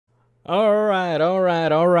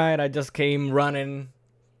Alright. I just came running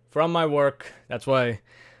from my work. That's why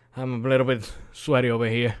I'm a little bit sweaty over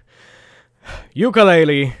here.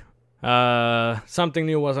 Yooka-Laylee. Something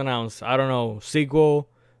new was announced. I don't know. Sequel,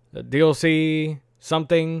 DLC,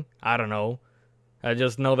 something. I don't know. I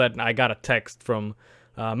just know that I got a text from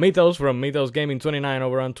Mythos from Mythos Gaming 29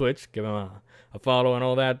 over on Twitch. Give him a follow and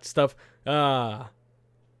all that stuff.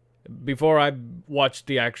 Before I watch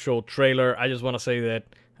the actual trailer, I just want to say that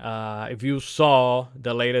if you saw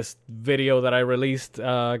the latest video that I released,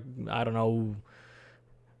 I don't know,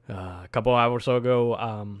 a couple hours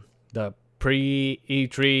ago, the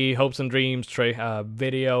pre-E3 Hopes and Dreams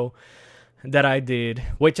video that I did,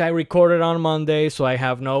 which I recorded on Monday, so I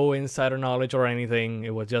have no insider knowledge or anything.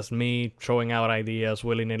 It was just me throwing out ideas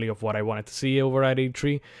willy-nilly of what I wanted to see over at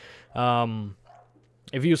E3.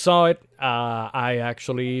 If you saw it, I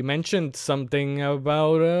actually mentioned something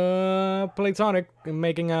about Playtonic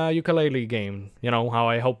making a Yooka-Laylee game. You know, how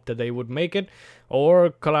I hoped that they would make it, or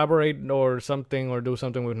collaborate, or something, or do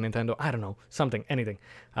something with Nintendo. I don't know, something, anything.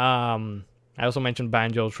 I also mentioned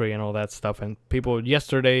Banjo Tree and all that stuff, and people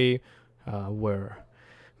yesterday were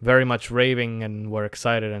very much raving and were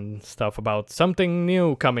excited and stuff about something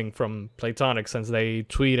new coming from Playtonic, since they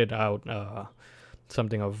tweeted out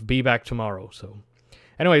something of "Be Back Tomorrow." So.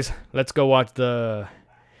 Anyways, let's go watch the...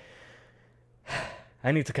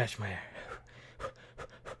 I need to catch my air.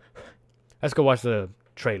 Let's go watch the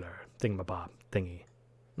trailer thingamabob thingy.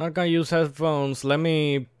 Not gonna use headphones. Let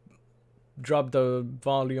me drop the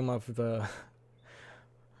volume of the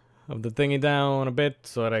thingy down a bit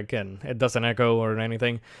so that it doesn't echo or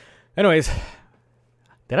anything. Anyways,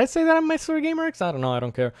 did I say that I'm Mr. GamerX? I don't know. I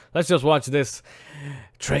don't care. Let's just watch this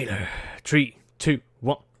trailer. 3, 2,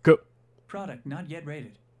 1, go. Product not yet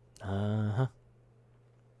rated. Uh-huh.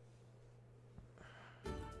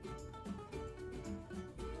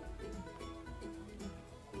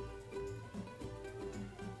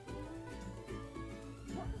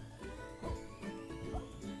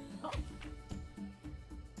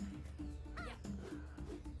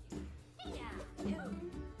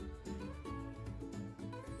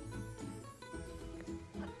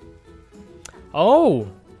 Oh!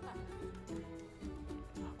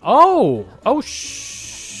 Oh, shit.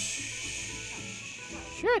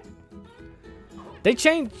 They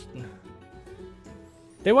changed.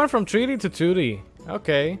 They went from 3D to 2D.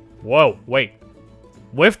 Okay. Whoa, wait.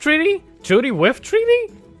 With 3D? 2D with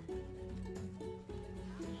 3D?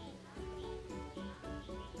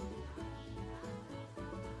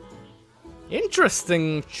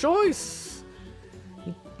 Interesting choice.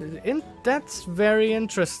 That's very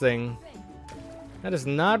interesting. That is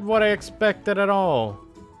not what I expected at all.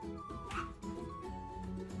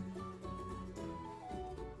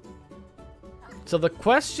 So the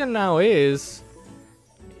question now is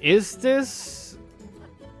this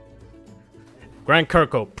Grant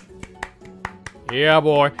Kirkhope? Yeah,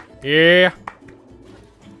 boy. Yeah.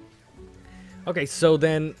 Okay, so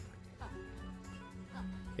then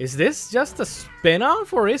is this just a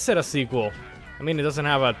spin-off or is it a sequel? I mean, it doesn't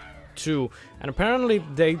have a 2, and apparently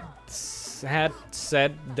they had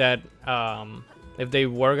said that if they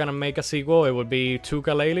were gonna make a sequel, it would be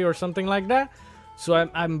Yooka-Laylee or something like that. So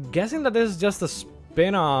I'm guessing that this is just a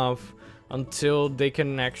spin-off until they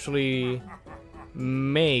can actually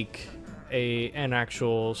make an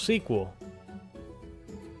actual sequel.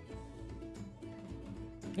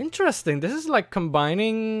 Interesting. This is like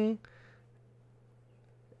combining.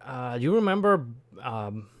 You remember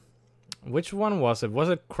which one was it? Was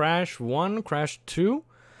it Crash 1, Crash 2?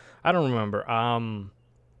 I don't remember.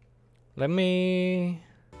 Let me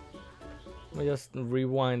just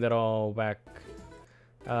rewind it all back.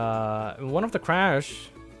 One of the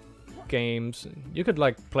Crash games, you could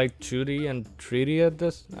like play 2D and 3D at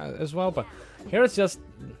this as well, but here it's just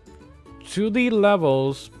 2D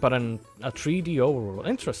levels, but a 3D overworld.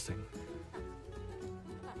 Interesting.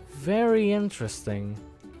 Very interesting.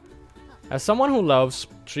 As someone who loves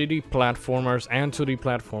 3D platformers and 2D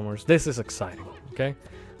platformers, this is exciting, okay?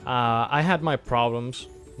 I had my problems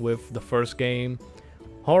with the first game.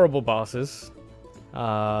 Horrible bosses.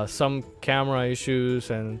 Some camera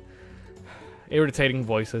issues and irritating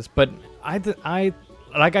voices, but I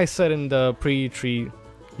like I said in the pre-E3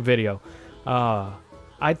 video,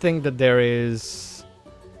 I think that there is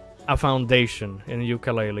a foundation in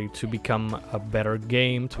Yooka-Laylee to become a better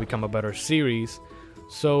game, to become a better series.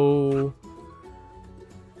 So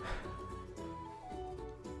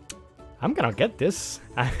I'm gonna get this.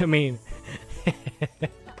 I mean,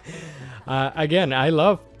 again, I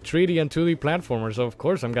love 3D and 2D platformers, so of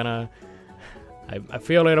course I'm gonna... I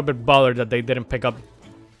feel a little bit bothered that they didn't pick up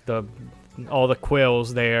the all the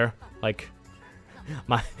quills there. Like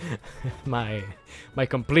my my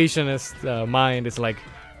completionist mind is like,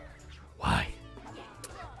 why?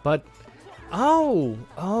 But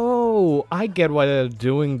oh, I get why they're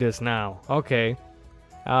doing this now. Okay.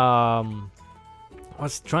 I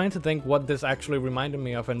was trying to think what this actually reminded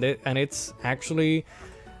me of, and it's actually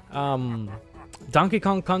Donkey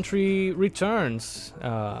Kong Country Returns.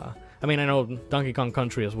 I mean, I know Donkey Kong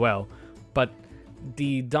Country as well, but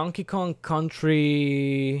the Donkey Kong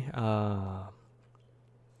Country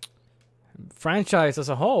franchise as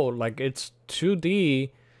a whole, like, it's 2D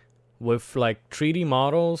with like 3D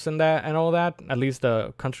models and that and all that. At least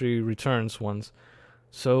the Country Returns ones.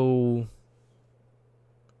 So,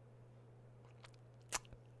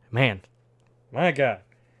 man, my God,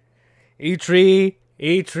 E3.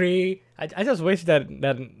 I just wish that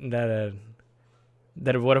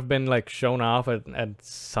it would have been like shown off at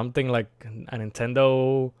something like a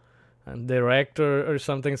Nintendo Direct or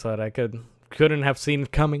something, so that I couldn't have seen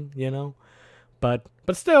it coming, you know. But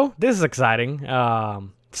still, this is exciting.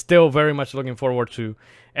 Still very much looking forward to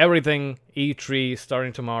everything E3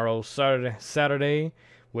 starting tomorrow, Saturday,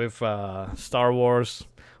 with Star Wars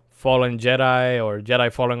Fallen Jedi, or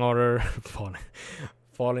Jedi Fallen Order.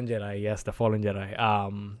 Fallen Jedi, yes, the Fallen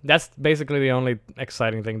Jedi. That's basically the only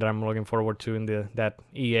exciting thing that I'm looking forward to in that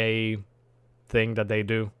EA thing that they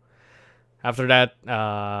do. After that,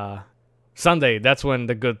 Sunday, that's when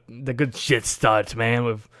the good shit starts, man.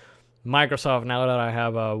 With Microsoft, now that I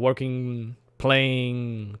have a working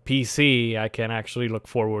playing PC, I can actually look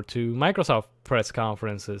forward to Microsoft press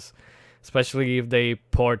conferences, especially if they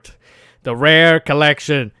port the Rare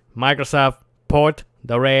collection. Microsoft, port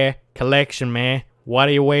the Rare collection, man. What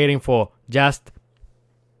are you waiting for? Just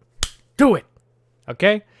do it.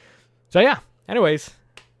 Okay? So yeah, anyways,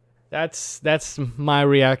 that's my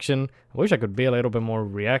reaction. I wish I could be a little bit more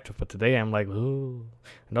reactive, but today I'm like, ooh.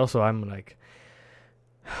 And also I'm like,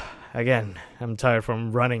 again, I'm tired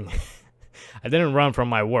from running. I didn't run from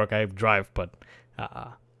my work. I drive, but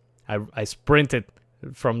I sprinted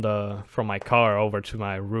from my car over to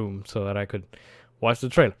my room so that I could watch the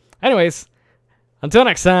trailer. Anyways, until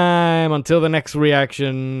next time, until the next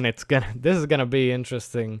reaction, this is gonna be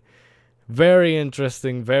interesting. Very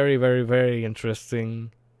interesting, very, very, very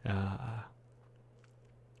interesting.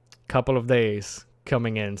 Couple of days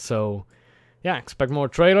coming in, so yeah, expect more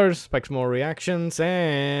trailers, expect more reactions,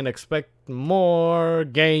 and expect more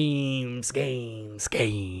games. Till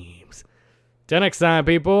next time,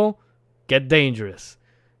 people, get dangerous,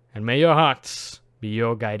 and may your hearts be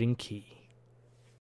your guiding key.